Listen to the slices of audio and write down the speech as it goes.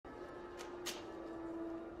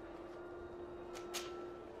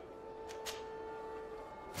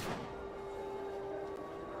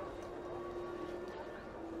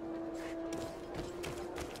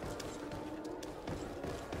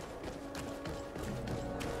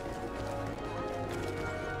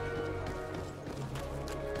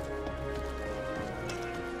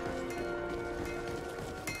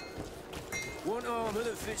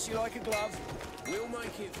fits you like a glove. We'll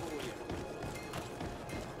make it for you.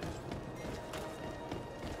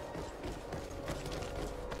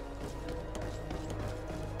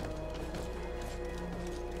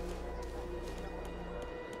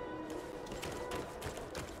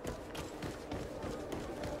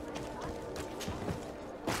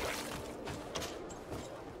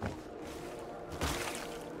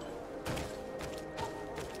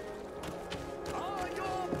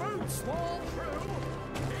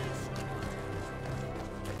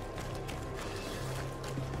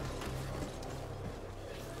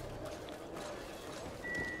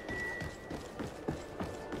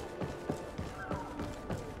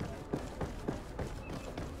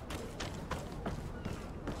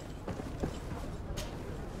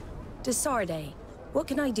 Desarde, what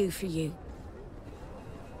can I do for you?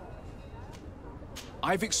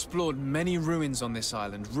 I've explored many ruins on this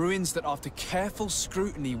island, ruins that after careful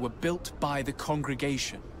scrutiny were built by the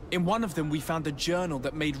congregation. In one of them we found a journal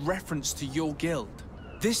that made reference to your guild.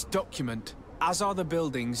 This document, as are the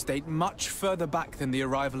buildings, date much further back than the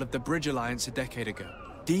arrival of the Bridge Alliance a decade ago.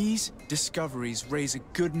 These discoveries raise a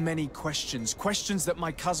good many questions, questions that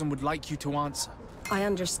my cousin would like you to answer. I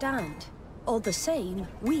understand. All the same,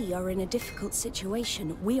 we are in a difficult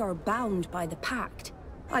situation. We are bound by the Pact.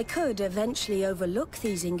 I could eventually overlook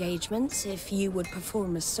these engagements if you would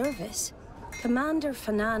perform a service. Commander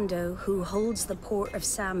Fernando, who holds the port of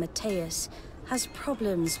San Mateus, has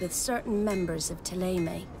problems with certain members of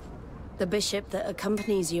Teleme. The bishop that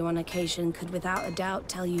accompanies you on occasion could without a doubt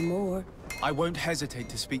tell you more. I won't hesitate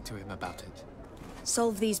to speak to him about it.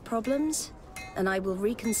 Solve these problems, and I will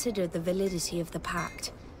reconsider the validity of the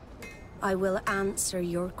Pact. I will answer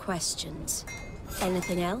your questions.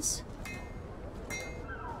 Anything else?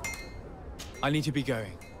 I need to be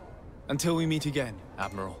going. Until we meet again,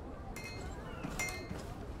 Admiral.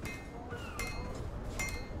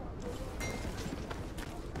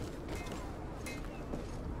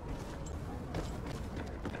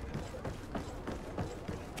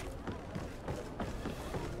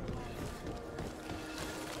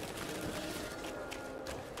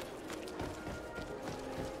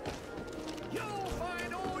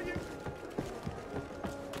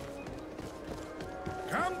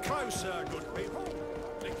 Come closer, good people.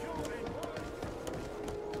 Lick your feet.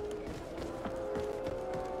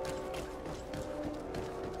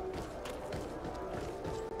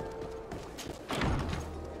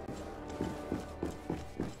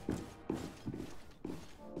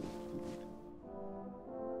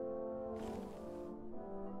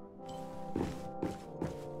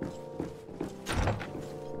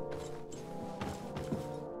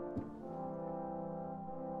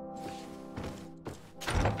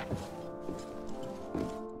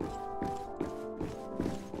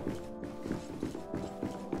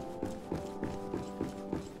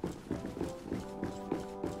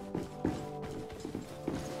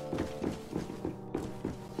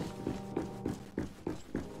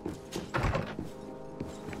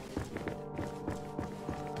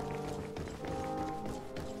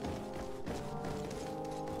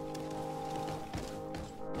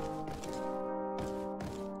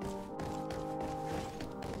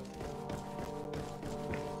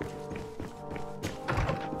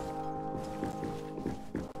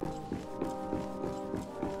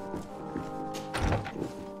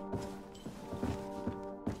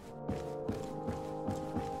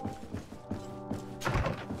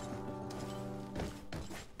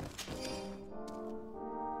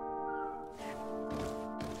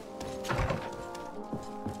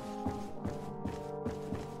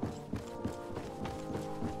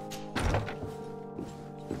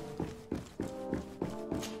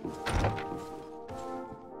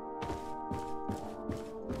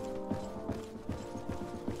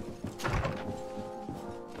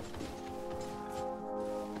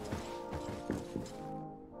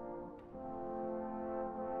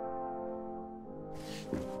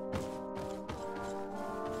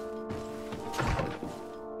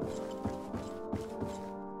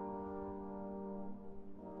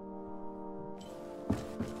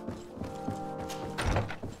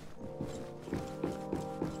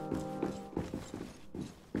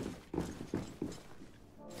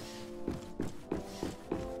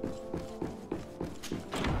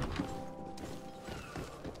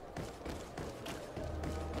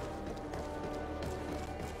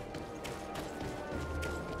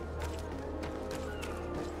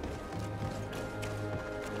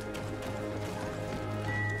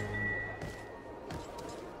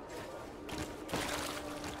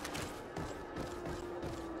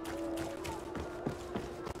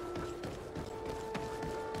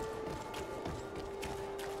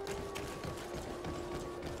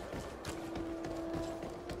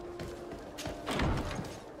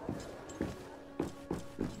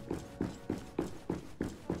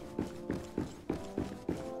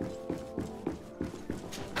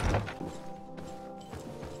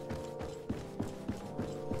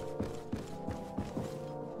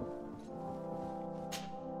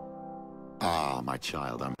 Ah, my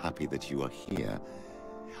child, I'm happy that you are here.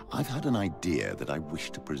 I've had an idea that I wish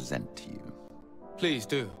to present to you. Please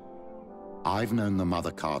do. I've known the Mother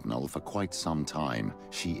Cardinal for quite some time.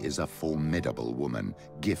 She is a formidable woman,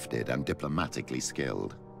 gifted and diplomatically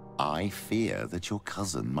skilled. I fear that your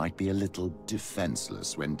cousin might be a little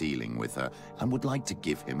defenseless when dealing with her, and would like to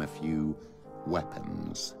give him a few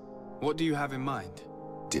weapons. What do you have in mind?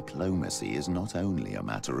 Diplomacy is not only a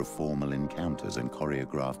matter of formal encounters and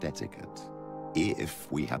choreographed etiquette. If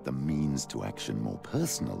we had the means to action more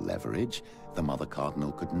personal leverage, the Mother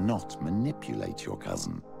Cardinal could not manipulate your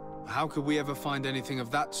cousin. How could we ever find anything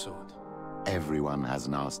of that sort? Everyone has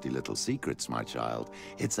nasty little secrets, my child.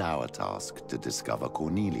 It's our task to discover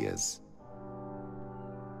Cornelia's.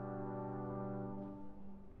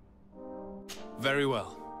 Very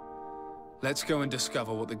well. Let's go and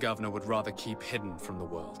discover what the governor would rather keep hidden from the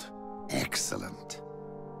world. Excellent.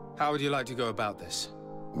 How would you like to go about this?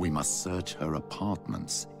 We must search her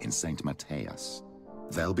apartments in St. Matthias.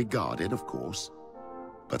 They'll be guarded, of course.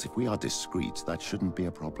 But if we are discreet, that shouldn't be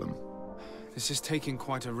a problem. This is taking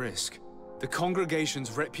quite a risk. The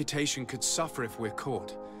congregation's reputation could suffer if we're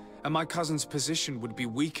caught, and my cousin's position would be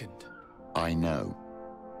weakened. I know.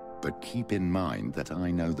 But keep in mind that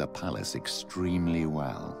I know the palace extremely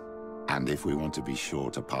well. And if we want to be sure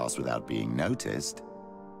to pass without being noticed,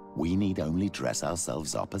 we need only dress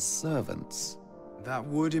ourselves up as servants. That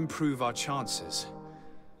would improve our chances.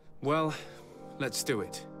 Well, let's do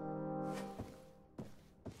it.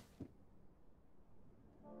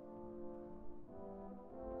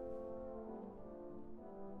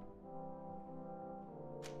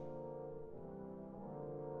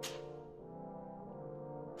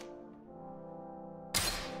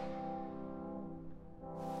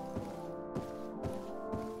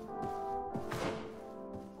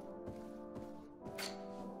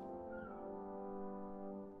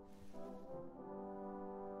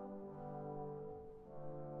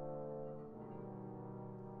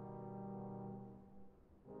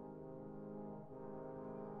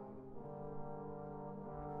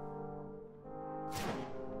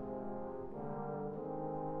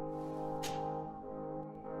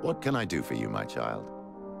 What can I do for you, my child?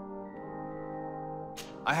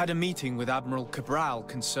 I had a meeting with Admiral Cabral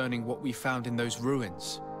concerning what we found in those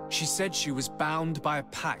ruins. She said she was bound by a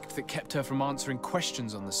pact that kept her from answering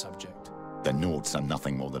questions on the subject. The Nauts are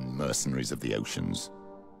nothing more than mercenaries of the oceans.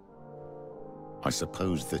 I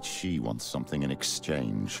suppose that she wants something in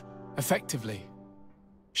exchange. Effectively.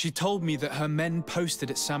 She told me that her men posted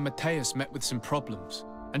at San Mateus met with some problems,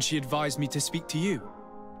 and she advised me to speak to you.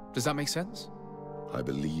 Does that make sense? I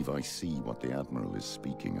believe I see what the Admiral is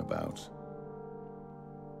speaking about.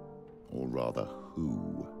 Or rather,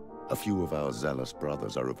 who. A few of our zealous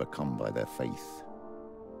brothers are overcome by their faith.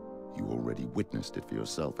 You already witnessed it for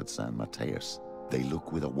yourself at San Mateus. They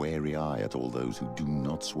look with a wary eye at all those who do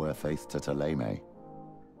not swear faith to Thélème,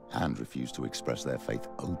 and refuse to express their faith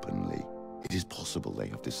openly. It is possible they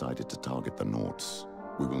have decided to target the Nauts.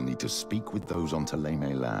 We will need to speak with those on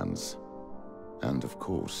Thélème lands. And of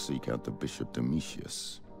course, seek out the Bishop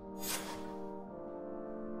Domitius.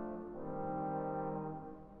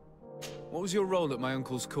 What was your role at my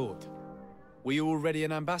uncle's court? Were you already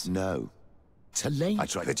an ambassador? No. Thélème. I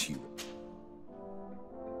tried that you.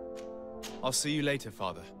 I'll see you later,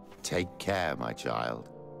 Father. Take care, my child.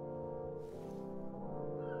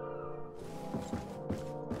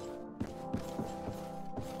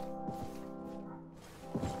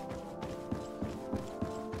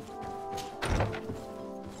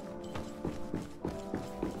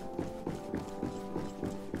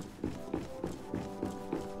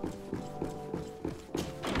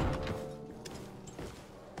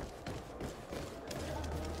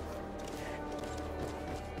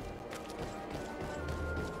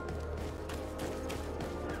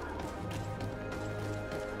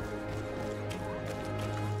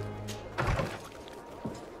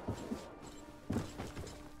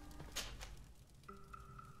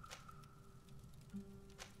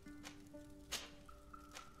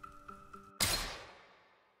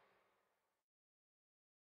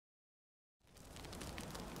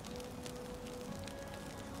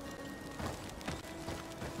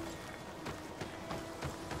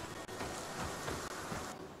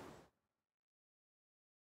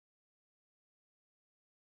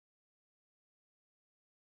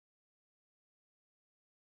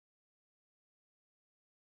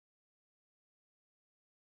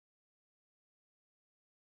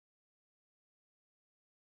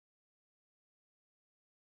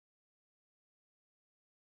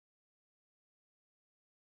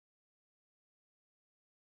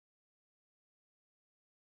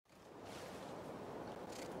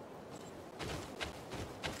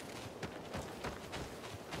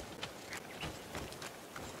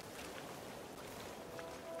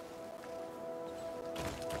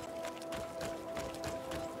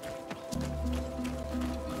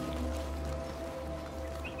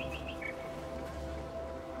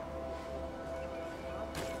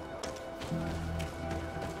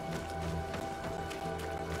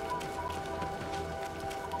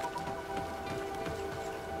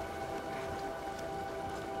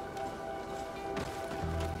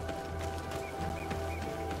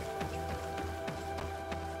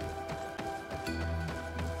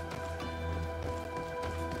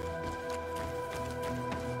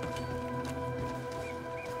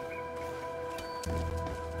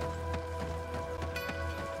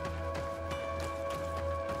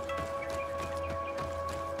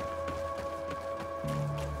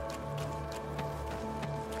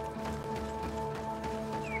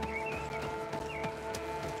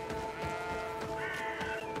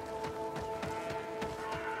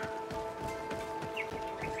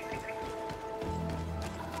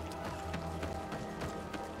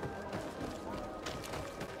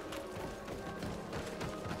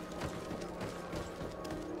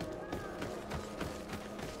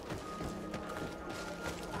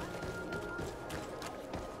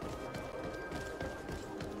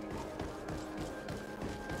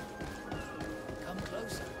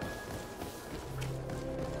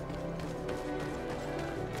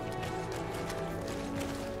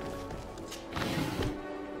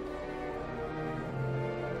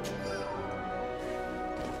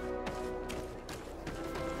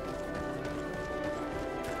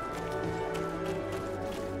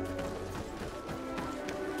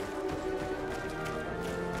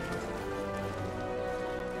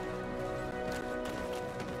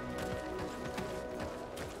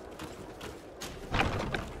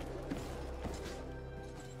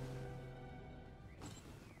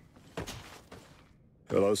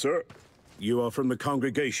 Hello, sir. You are from the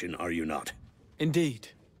congregation, are you not? Indeed.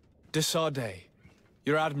 De Sardet.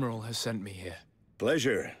 Your admiral has sent me here.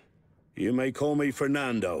 Pleasure. You may call me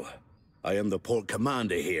Fernando. I am the port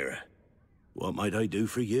commander here. What might I do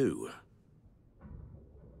for you?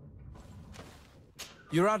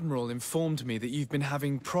 Your admiral informed me that you've been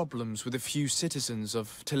having problems with a few citizens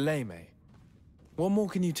of Thélème. What more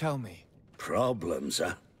can you tell me? Problems,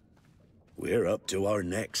 huh? We're up to our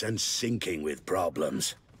necks and sinking with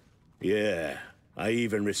problems. Yeah, I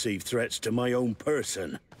even received threats to my own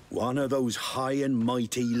person. One of those high and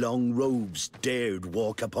mighty long robes dared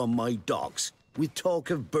walk upon my docks, with talk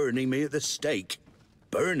of burning me at the stake.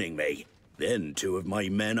 Burning me? Then two of my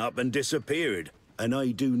men up and disappeared, and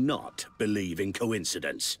I do not believe in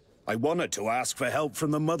coincidence. I wanted to ask for help from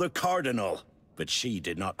the Mother Cardinal, but she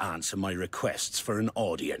did not answer my requests for an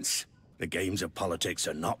audience. The games of politics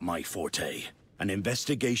are not my forte, and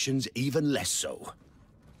investigations even less so.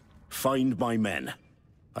 Find my men.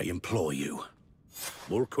 I implore you.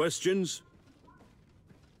 More questions?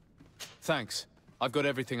 Thanks. I've got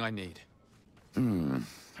everything I need.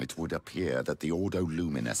 It would appear that the Ordo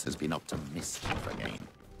Luminous has been up to mischief again.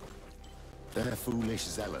 Their foolish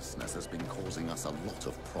zealousness has been causing us a lot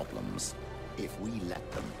of problems. If we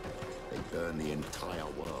let them, they burn the entire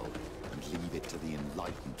world and leave it to the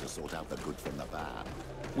enlightened to sort out the good from the bad.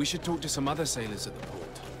 We should talk to some other sailors at the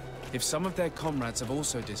port. If some of their comrades have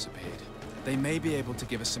also disappeared, they may be able to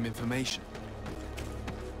give us some information.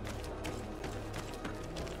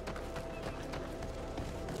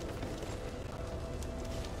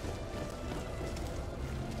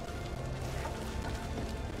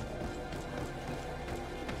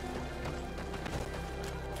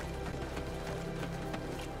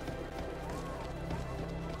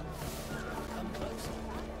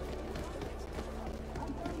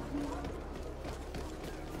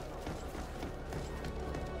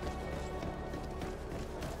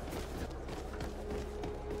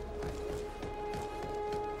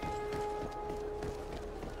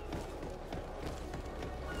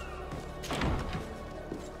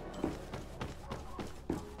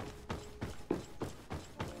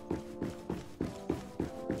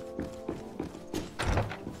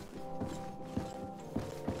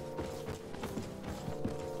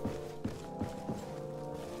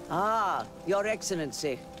 Ah, Your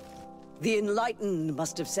Excellency. The Enlightened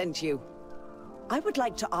must have sent you. I would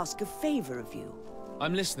like to ask a favor of you.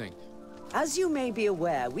 I'm listening. As you may be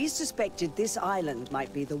aware, we suspected this island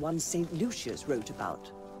might be the one St. Lucius wrote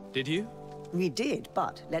about. Did you? We did,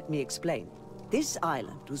 but let me explain. This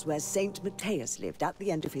island was where St. Matthias lived at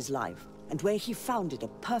the end of his life, and where he founded a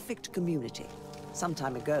perfect community. Some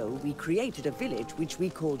time ago, we created a village which we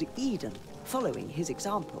called Eden, following his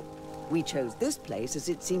example. We chose this place as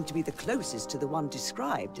it seemed to be the closest to the one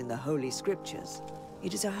described in the Holy Scriptures.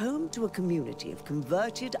 It is a home to a community of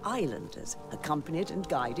converted islanders, accompanied and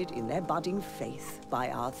guided in their budding faith by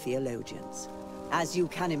our theologians. As you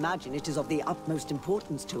can imagine, it is of the utmost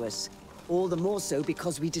importance to us, all the more so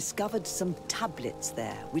because we discovered some tablets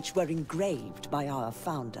there, which were engraved by our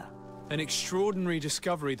founder. An extraordinary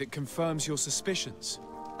discovery that confirms your suspicions.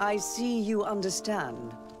 I see you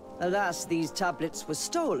understand. Alas, these tablets were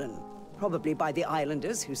stolen, probably by the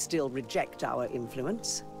islanders who still reject our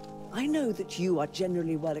influence. I know that you are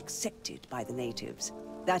generally well accepted by the natives.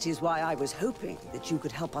 That is why I was hoping that you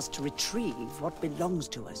could help us to retrieve what belongs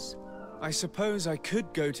to us. I suppose I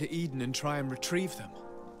could go to Eden and try and retrieve them.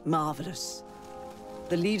 Marvelous.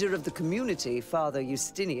 The leader of the community, Father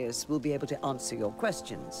Justinius, will be able to answer your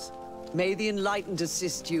questions. May the Enlightened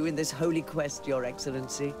assist you in this holy quest, Your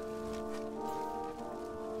Excellency.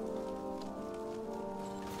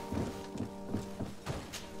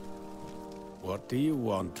 What do you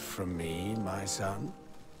want from me, my son?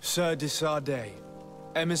 Sir de Sardet,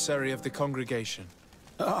 emissary of the congregation.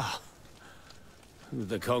 Ah.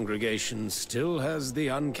 The congregation still has the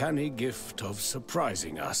uncanny gift of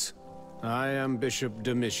surprising us. I am Bishop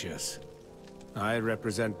Domitius. I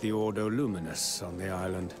represent the Ordo Luminous on the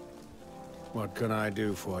island. What can I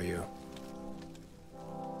do for you?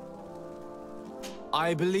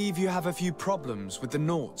 I believe you have a few problems with the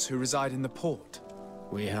Nauts who reside in the port.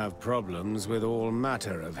 We have problems with all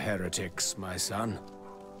matter of heretics, my son.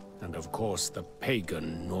 And of course the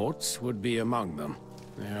pagan Nauts would be among them.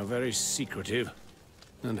 They are very secretive,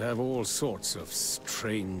 and have all sorts of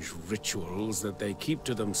strange rituals that they keep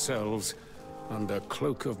to themselves under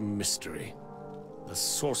cloak of mystery. The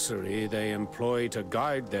sorcery they employ to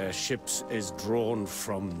guide their ships is drawn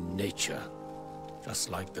from nature, just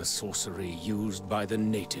like the sorcery used by the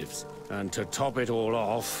natives. And to top it all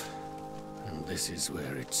off, and this is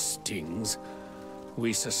where it stings,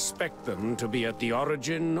 We suspect them to be at the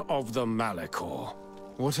origin of the Malachor.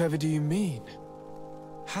 Whatever do you mean?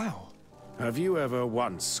 How? Have you ever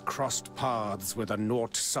once crossed paths with a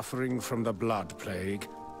Nort suffering from the Blood Plague?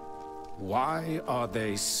 Why are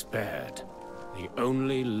they spared? The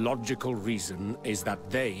only logical reason is that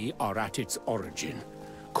they are at its origin,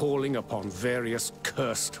 calling upon various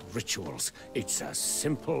cursed rituals. It's as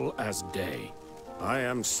simple as day. I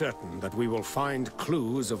am certain that we will find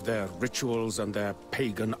clues of their rituals and their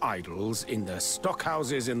pagan idols in the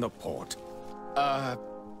stockhouses in the port.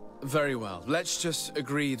 Very well. Let's just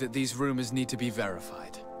agree that these rumors need to be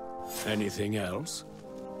verified. Anything else?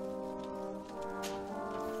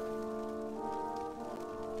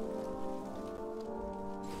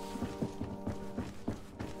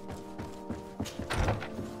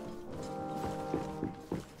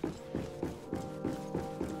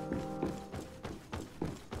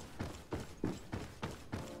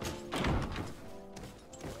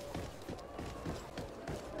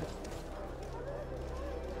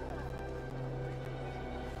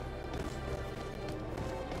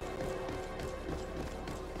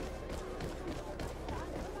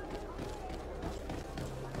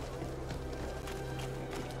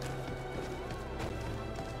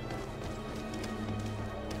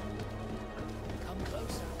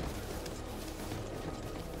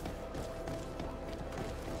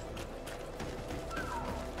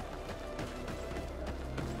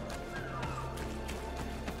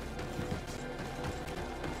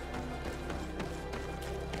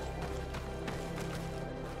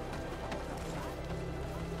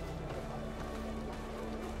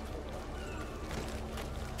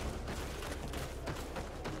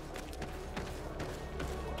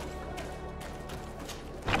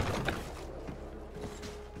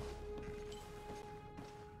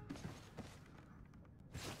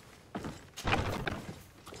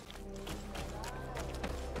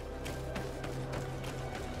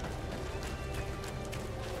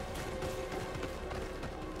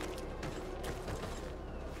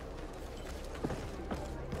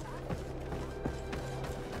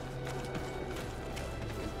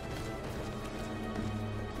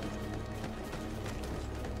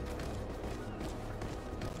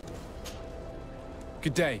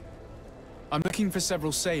 Good day. I'm looking for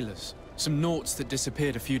several sailors. Some Norts that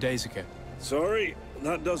disappeared a few days ago. Sorry,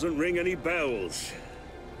 that doesn't ring any bells.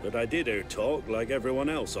 But I did hear talk like everyone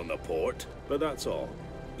else on the port, but that's all.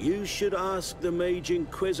 You should ask the Mage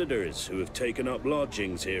Inquisitors who have taken up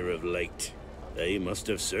lodgings here of late. They must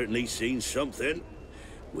have certainly seen something.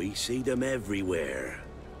 We see them everywhere,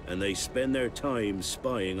 and they spend their time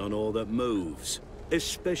spying on all that moves,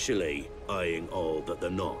 especially eyeing all that the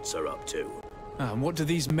Knots are up to. And what do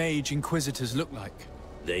these Mage Inquisitors look like?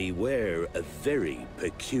 They wear a very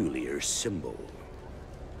peculiar symbol.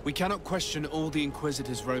 We cannot question all the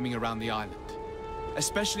Inquisitors roaming around the island.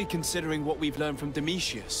 Especially considering what we've learned from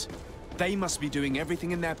Domitius. They must be doing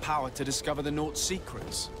everything in their power to discover the Nort's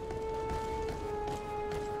secrets.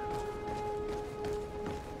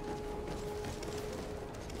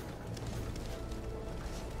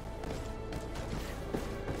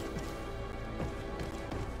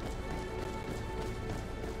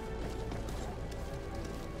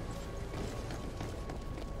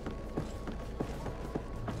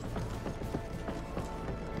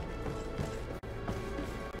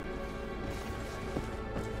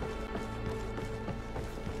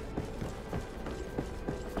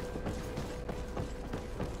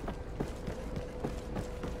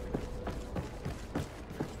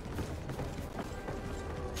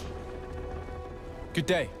 Good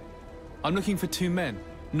day. I'm looking for two men,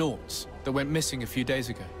 Norts, that went missing a few days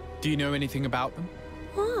ago. Do you know anything about them?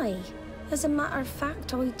 Why? As a matter of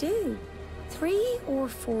fact, I do. 3 or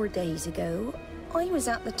 4 days ago, I was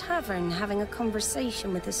at the tavern having a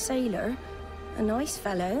conversation with a sailor. A nice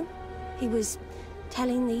fellow. He was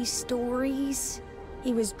telling these stories.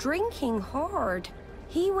 He was drinking hard.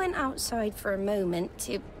 He went outside for a moment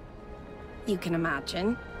to... you can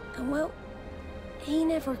imagine. And well, he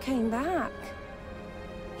never came back.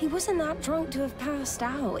 He wasn't that drunk to have passed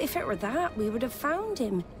out. If it were that, we would have found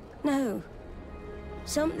him. No.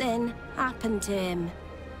 Something happened to him.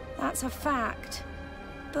 That's a fact.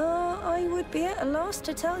 But I would be at a loss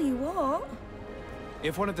to tell you what.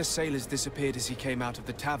 If one of the sailors disappeared as he came out of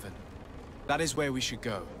the tavern, that is where we should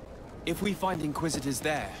go. If we find Inquisitors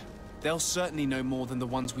there, they'll certainly know more than the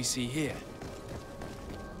ones we see here.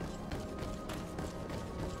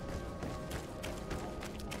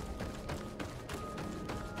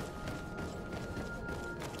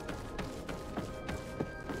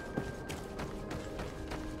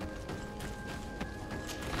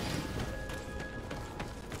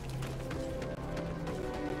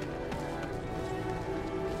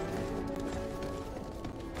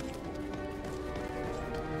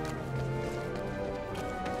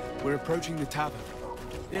 We're approaching the tavern.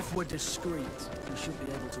 If we're discreet, we should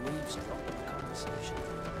be able to eavesdrop on the conversation.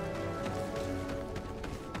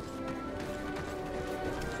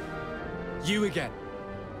 You again.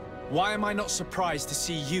 Why am I not surprised to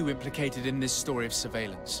see you implicated in this story of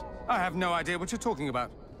surveillance? I have no idea what you're talking about.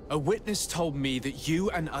 A witness told me that you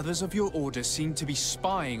and others of your order seem to be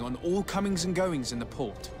spying on all comings and goings in the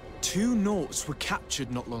port. 2 Nauts were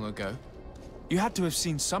captured not long ago. You had to have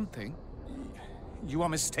seen something. You are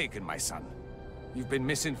mistaken, my son. You've been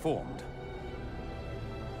misinformed.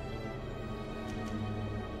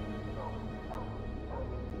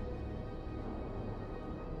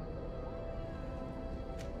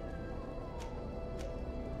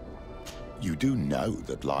 You do know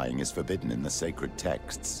that lying is forbidden in the sacred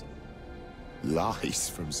texts.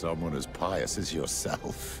 Lies from someone as pious as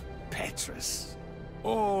yourself. Petrus.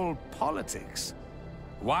 All politics.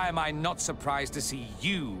 Why am I not surprised to see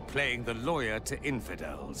you playing the lawyer to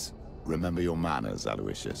infidels? Remember your manners,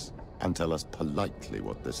 Aloysius, and tell us politely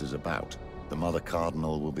what this is about. The Mother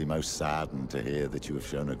Cardinal will be most saddened to hear that you have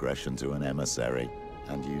shown aggression to an emissary,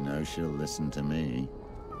 and you know she'll listen to me.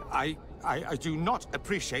 I do not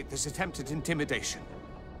appreciate this attempt at intimidation.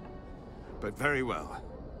 But very well.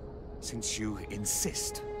 Since you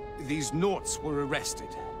insist, these Nauts were arrested.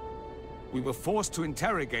 We were forced to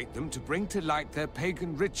interrogate them to bring to light their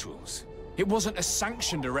pagan rituals. It wasn't a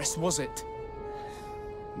sanctioned arrest, was it?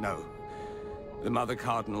 No. The Mother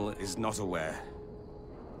Cardinal is not aware.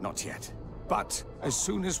 Not yet. But as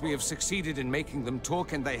soon as we have succeeded in making them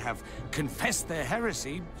talk and they have confessed their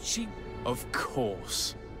heresy, she... Of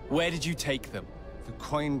course. Where did you take them? The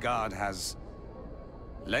Coin Guard has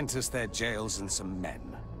lent us their jails and some men.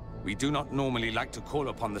 We do not normally like to call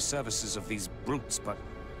upon the services of these brutes, but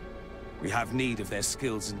we have need of their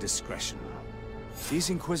skills and discretion.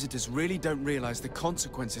 These Inquisitors really don't realize the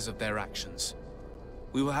consequences of their actions.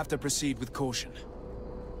 We will have to proceed with caution.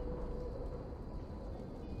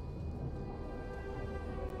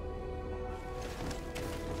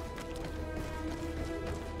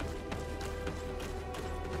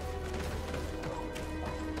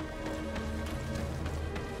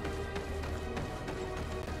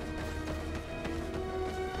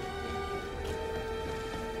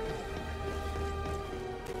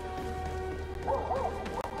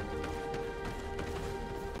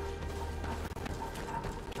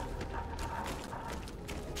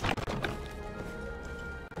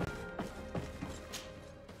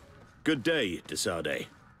 Good day, Desade.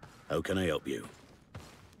 How can I help you?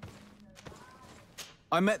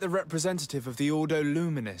 I met the representative of the Ordo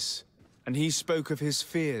Luminis, and he spoke of his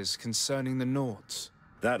fears concerning the Nauts.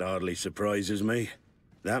 That hardly surprises me.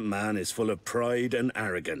 That man is full of pride and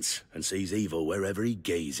arrogance, and sees evil wherever he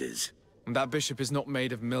gazes. And that bishop is not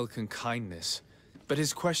made of milk and kindness, but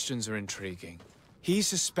his questions are intriguing. He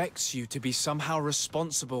suspects you to be somehow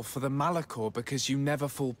responsible for the Malachor because you never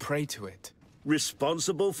fall prey to it.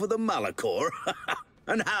 Responsible for the Malachor?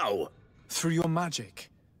 And how? Through your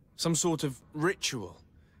magic. Some sort of ritual.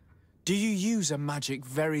 Do you use a magic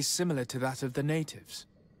very similar to that of the natives?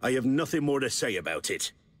 I have nothing more to say about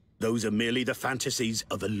it. Those are merely the fantasies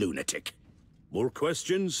of a lunatic. More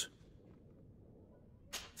questions?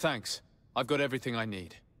 Thanks. I've got everything I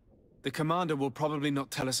need. The commander will probably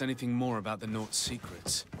not tell us anything more about the Naut's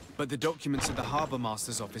secrets, but the documents at the Harbor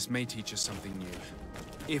Master's office may teach us something new.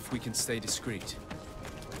 If we can stay discreet.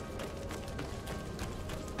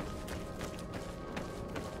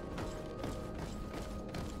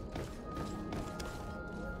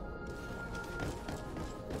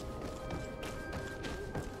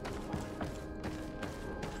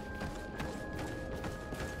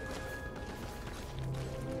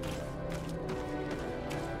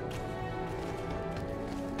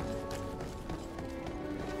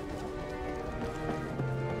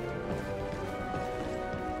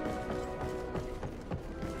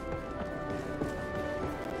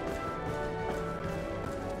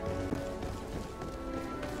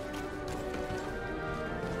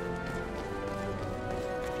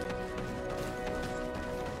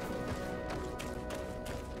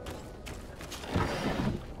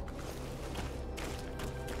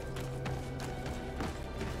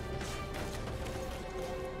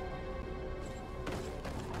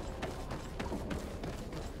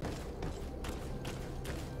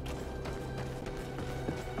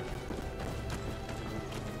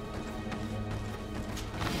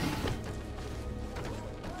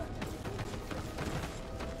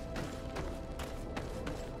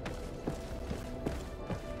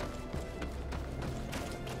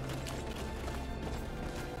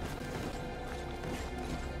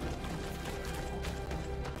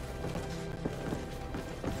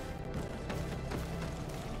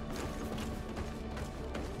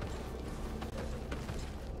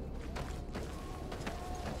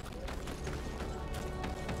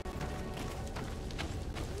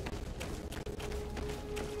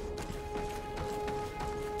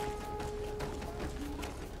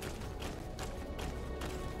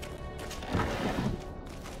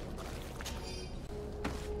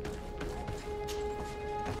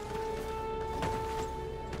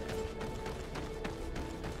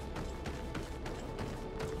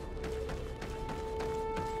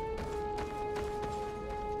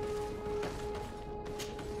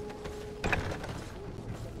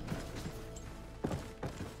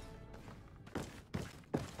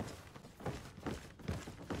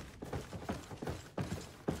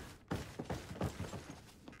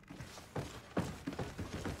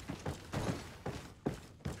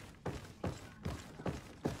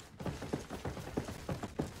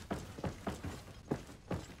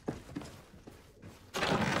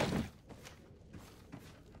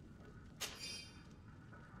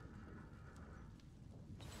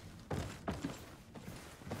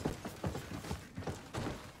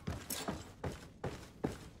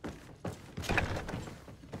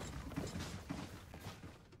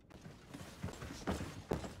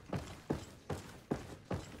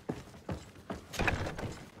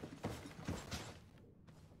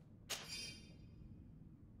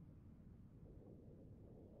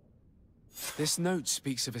 This note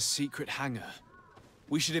speaks of a secret hangar.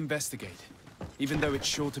 We should investigate, even though it's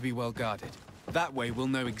sure to be well guarded. That way we'll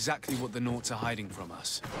know exactly what the Naughts are hiding from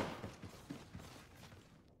us.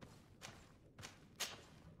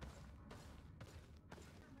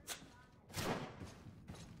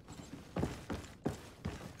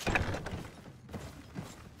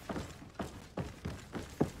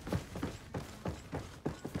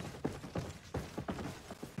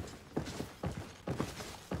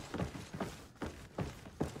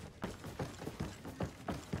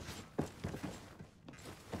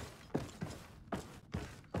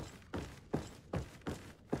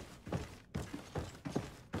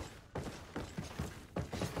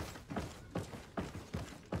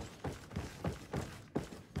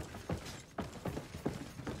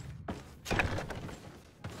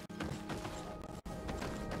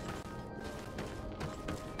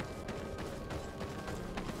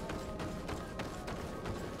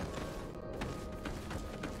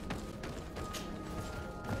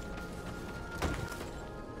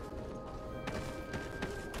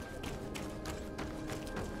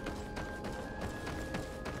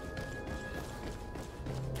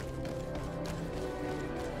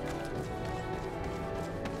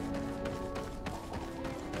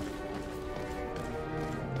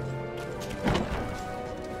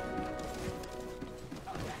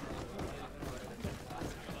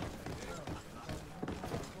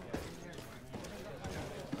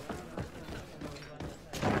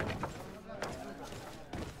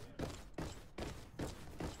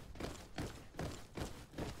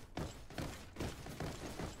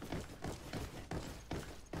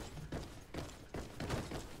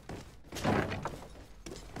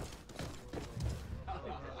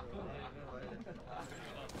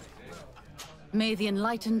 May the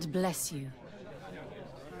Enlightened bless you.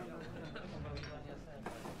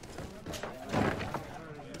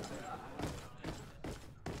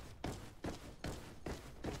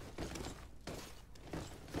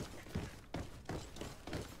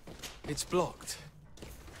 It's blocked.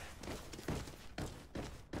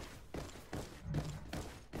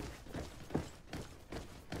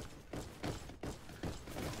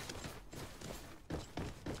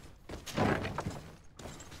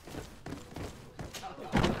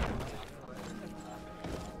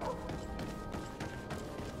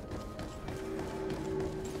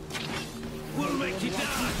 We'll make you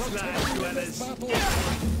dance, lad dwellers!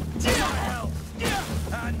 To hell!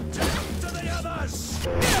 And to the others!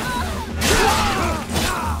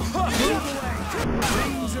 Move away!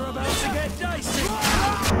 Things are about to get dicey!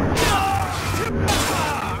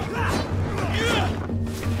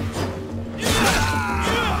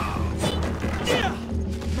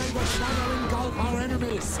 May the shadow engulf our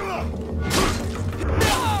enemies!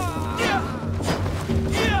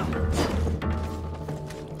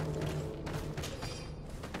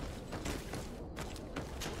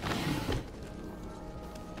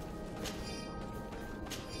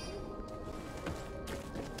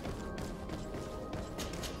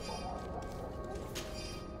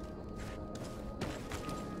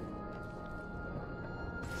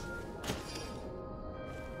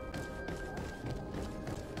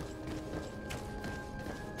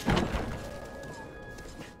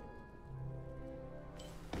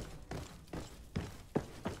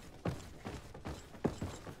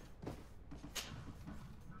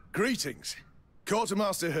 Greetings.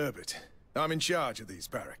 Quartermaster Herbert. I'm in charge of these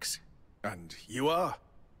barracks. And you are?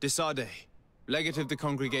 Desade, legate of the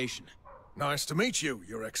congregation. Nice to meet you,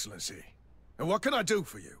 Your Excellency. And what can I do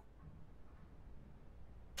for you?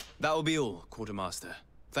 That will be all, Quartermaster.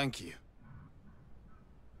 Thank you.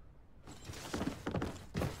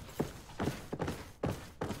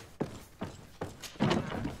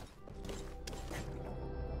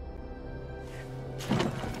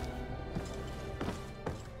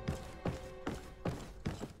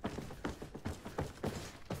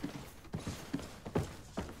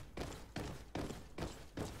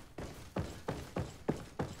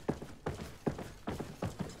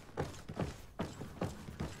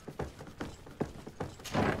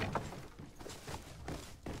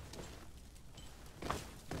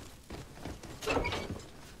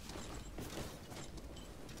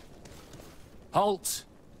 Halt!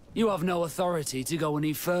 You have no authority to go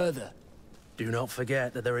any further. Do not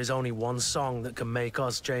forget that there is only one song that can make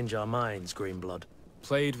us change our minds, Greenblood.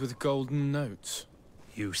 Played with golden notes.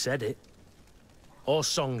 You said it. Or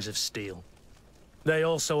songs of steel. They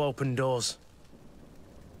also open doors.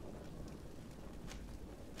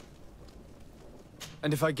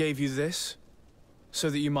 And if I gave you this? So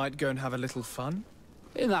that you might go and have a little fun?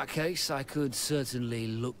 In that case, I could certainly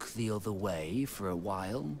look the other way for a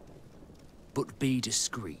while. But be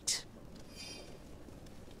discreet.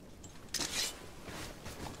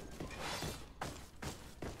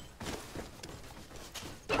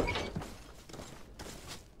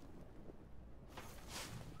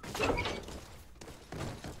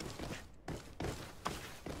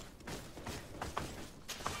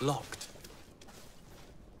 locked.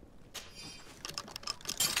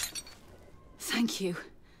 Thank you.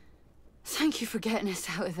 Thank you for getting us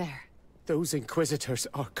out of there. Those Inquisitors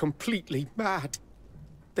are completely mad.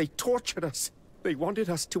 They tortured us. They wanted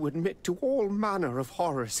us to admit to all manner of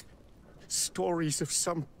horrors. Stories of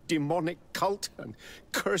some demonic cult and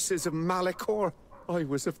curses of Malachor. I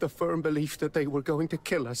was of the firm belief that they were going to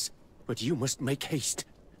kill us. But you must make haste.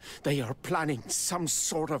 They are planning some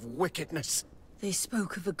sort of wickedness. They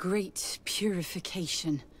spoke of a great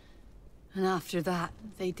purification. And after that,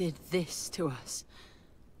 they did this to us.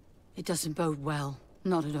 It doesn't bode well.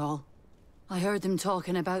 Not at all. I heard them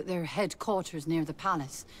talking about their headquarters near the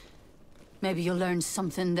palace. Maybe you'll learn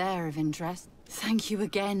something there of interest. Thank you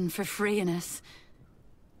again for freeing us.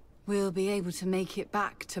 We'll be able to make it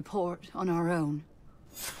back to port on our own.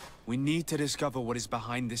 We need to discover what is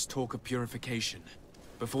behind this talk of purification,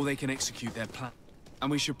 before they can execute their plan. And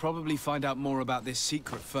we should probably find out more about this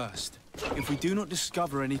secret first. If we do not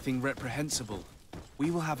discover anything reprehensible, we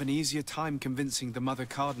will have an easier time convincing the Mother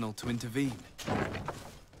Cardinal to intervene.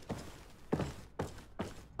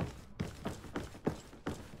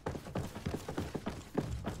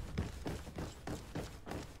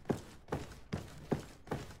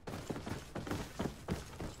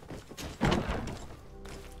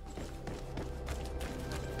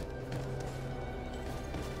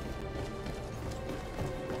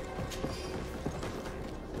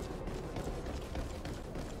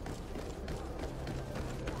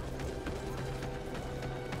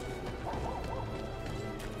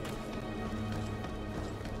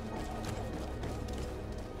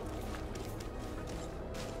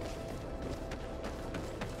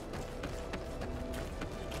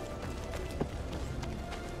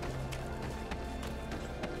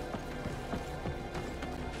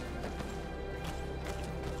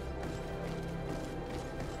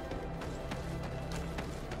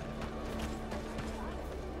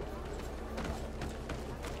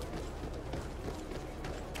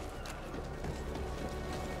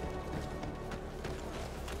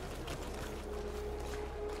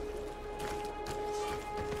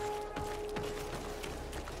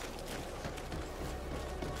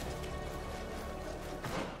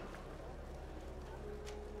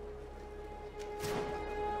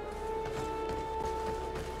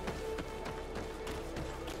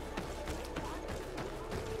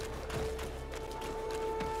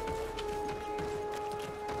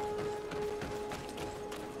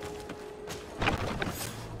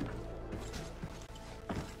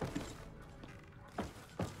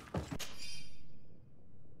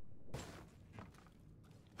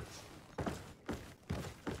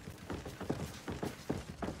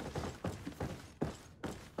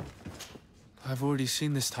 I've already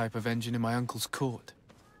seen this type of engine in my uncle's court.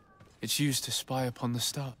 It's used to spy upon the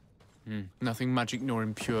star. Nothing magic nor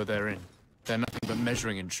impure therein. They're nothing but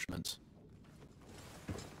measuring instruments.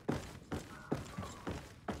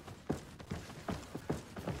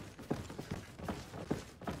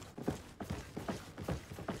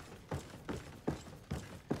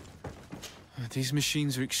 These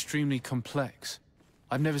machines are extremely complex.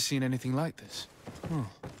 I've never seen anything like this.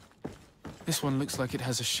 This one looks like it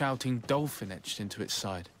has a shouting dolphin etched into its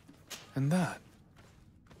side. And that.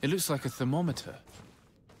 It looks like a thermometer.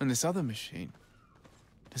 And this other machine.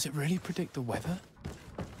 Does it really predict the weather?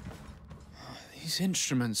 These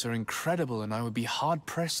instruments are incredible and I would be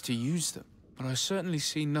hard-pressed to use them. But I certainly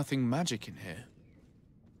see nothing magic in here.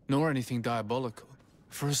 Nor anything diabolical.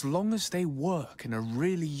 For as long as they work and are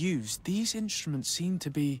really used, these instruments seem to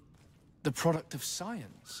be the product of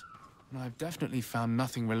science. And I've definitely found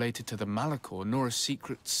nothing related to the Malachor, nor a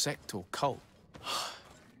secret sect or cult.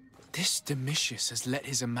 This Domitius has let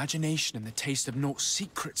his imagination and the taste of Nort's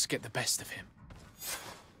secrets get the best of him.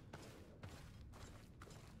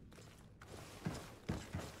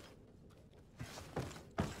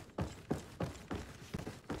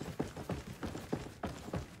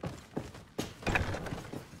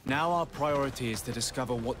 Now our priority is to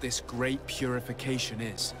discover what this great purification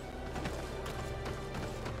is.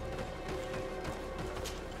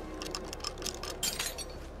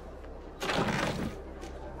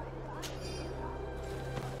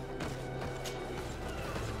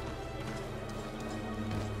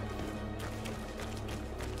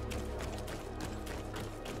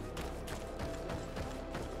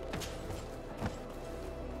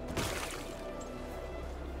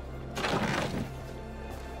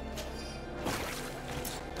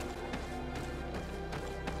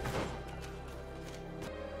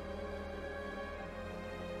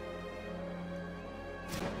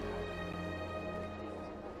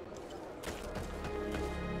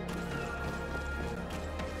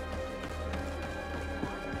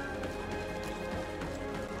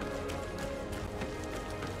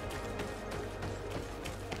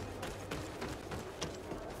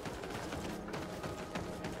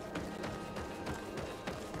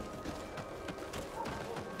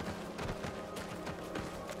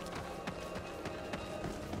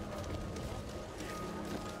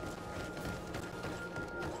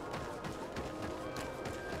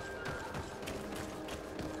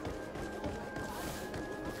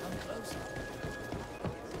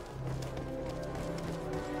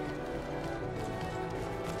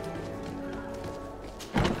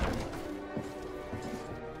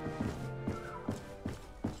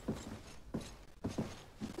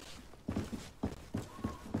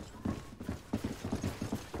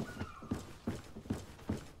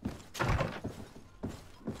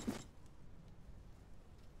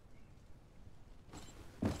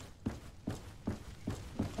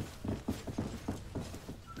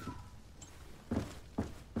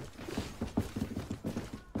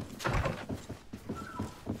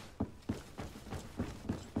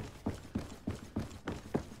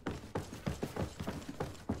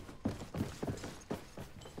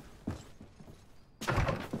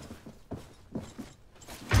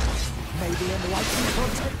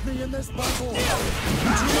 with me in this battle! To my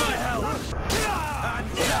help!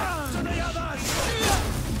 And death to the others!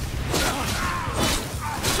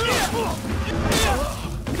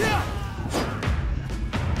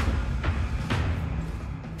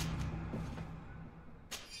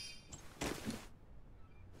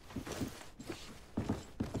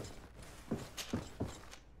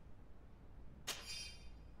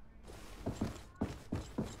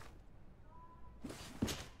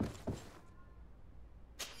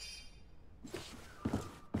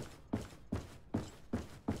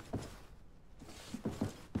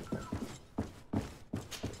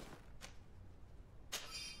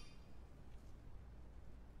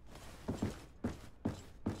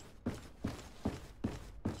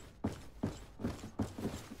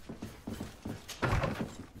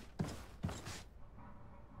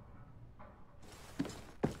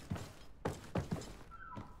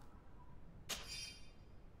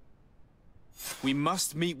 We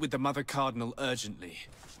must meet with the Mother Cardinal urgently.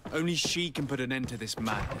 Only she can put an end to this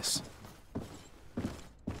madness.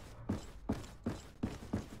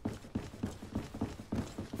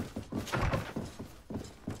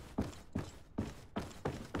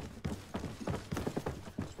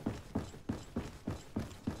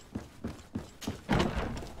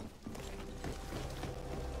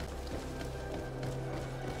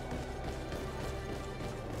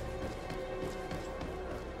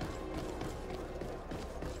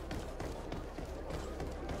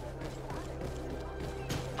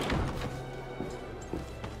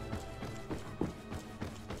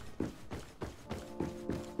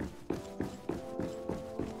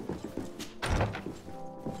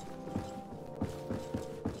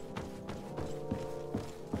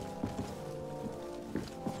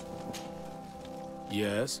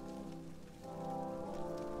 Yes?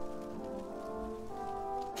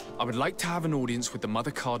 I would like to have an audience with the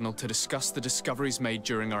Mother Cardinal to discuss the discoveries made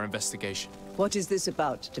during our investigation. What is this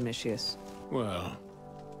about, Domitius? Well,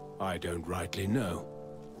 I don't rightly know.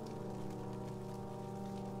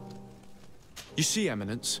 You see,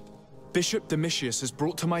 Eminence, Bishop Domitius has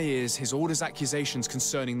brought to my ears his order's accusations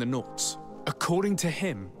concerning the Nauts. According to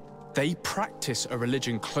him, they practice a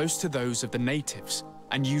religion close to those of the natives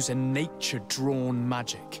and use a nature-drawn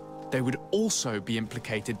magic. They would also be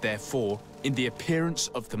implicated, therefore, in the appearance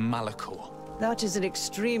of the Malachor. That is an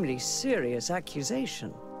extremely serious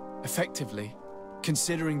accusation. Effectively,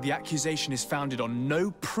 considering the accusation is founded on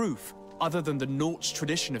no proof other than the Nauts'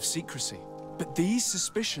 tradition of secrecy. But these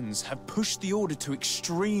suspicions have pushed the Order to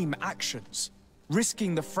extreme actions,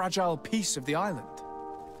 risking the fragile peace of the island.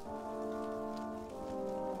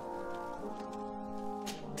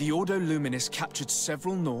 The Ordo Luminis captured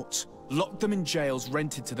several Nauts, locked them in jails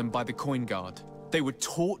rented to them by the Coin Guard. They were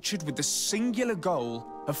tortured with the singular goal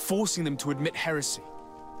of forcing them to admit heresy.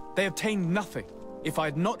 They obtained nothing. If I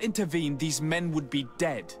had not intervened, these men would be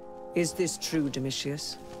dead. Is this true,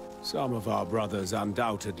 Domitius? Some of our brothers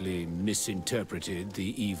undoubtedly misinterpreted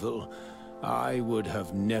the evil. I would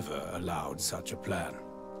have never allowed such a plan.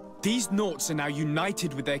 These Nauts are now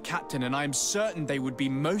united with their captain, and I am certain they would be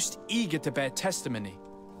most eager to bear testimony.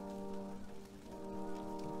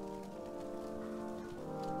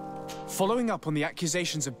 Following up on the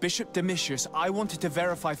accusations of Bishop Domitius, I wanted to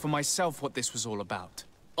verify for myself what this was all about.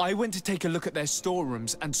 I went to take a look at their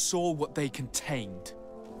storerooms and saw what they contained.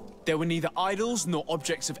 There were neither idols nor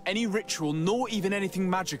objects of any ritual, nor even anything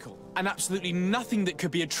magical, and absolutely nothing that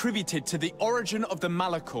could be attributed to the origin of the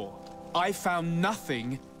Malachor. I found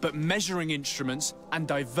nothing but measuring instruments and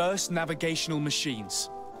diverse navigational machines.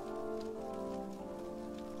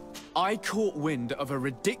 I caught wind of a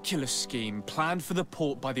ridiculous scheme planned for the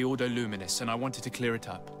port by the Ordo Luminis, and I wanted to clear it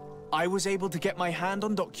up. I was able to get my hand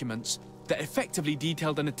on documents that effectively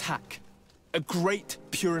detailed an attack. A great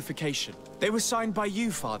purification. They were signed by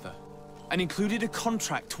you, Father, and included a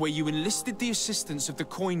contract where you enlisted the assistance of the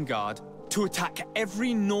Coin Guard to attack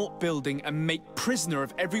every Naut building and make prisoner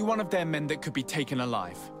of every one of their men that could be taken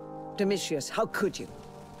alive. Domitius, how could you?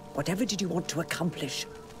 Whatever did you want to accomplish?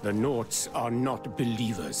 The Nauts are not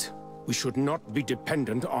believers. We should not be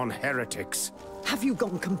dependent on heretics. Have you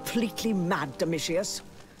gone completely mad, Domitius?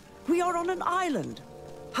 We are on an island.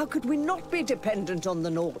 How could we not be dependent on the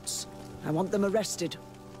Nauts? I want them arrested.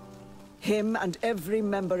 Him and every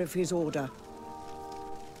member of his order.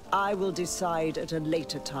 I will decide at a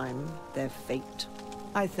later time their fate.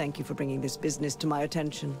 I thank you for bringing this business to my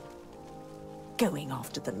attention. Going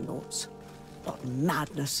after the Nauts. What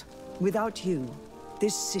madness. Without you,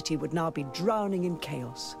 this city would now be drowning in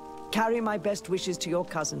chaos. Carry my best wishes to your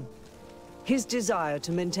cousin. His desire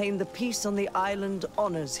to maintain the peace on the island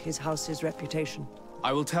honors his house's reputation.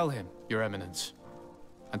 I will tell him, Your Eminence.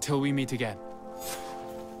 Until we meet again.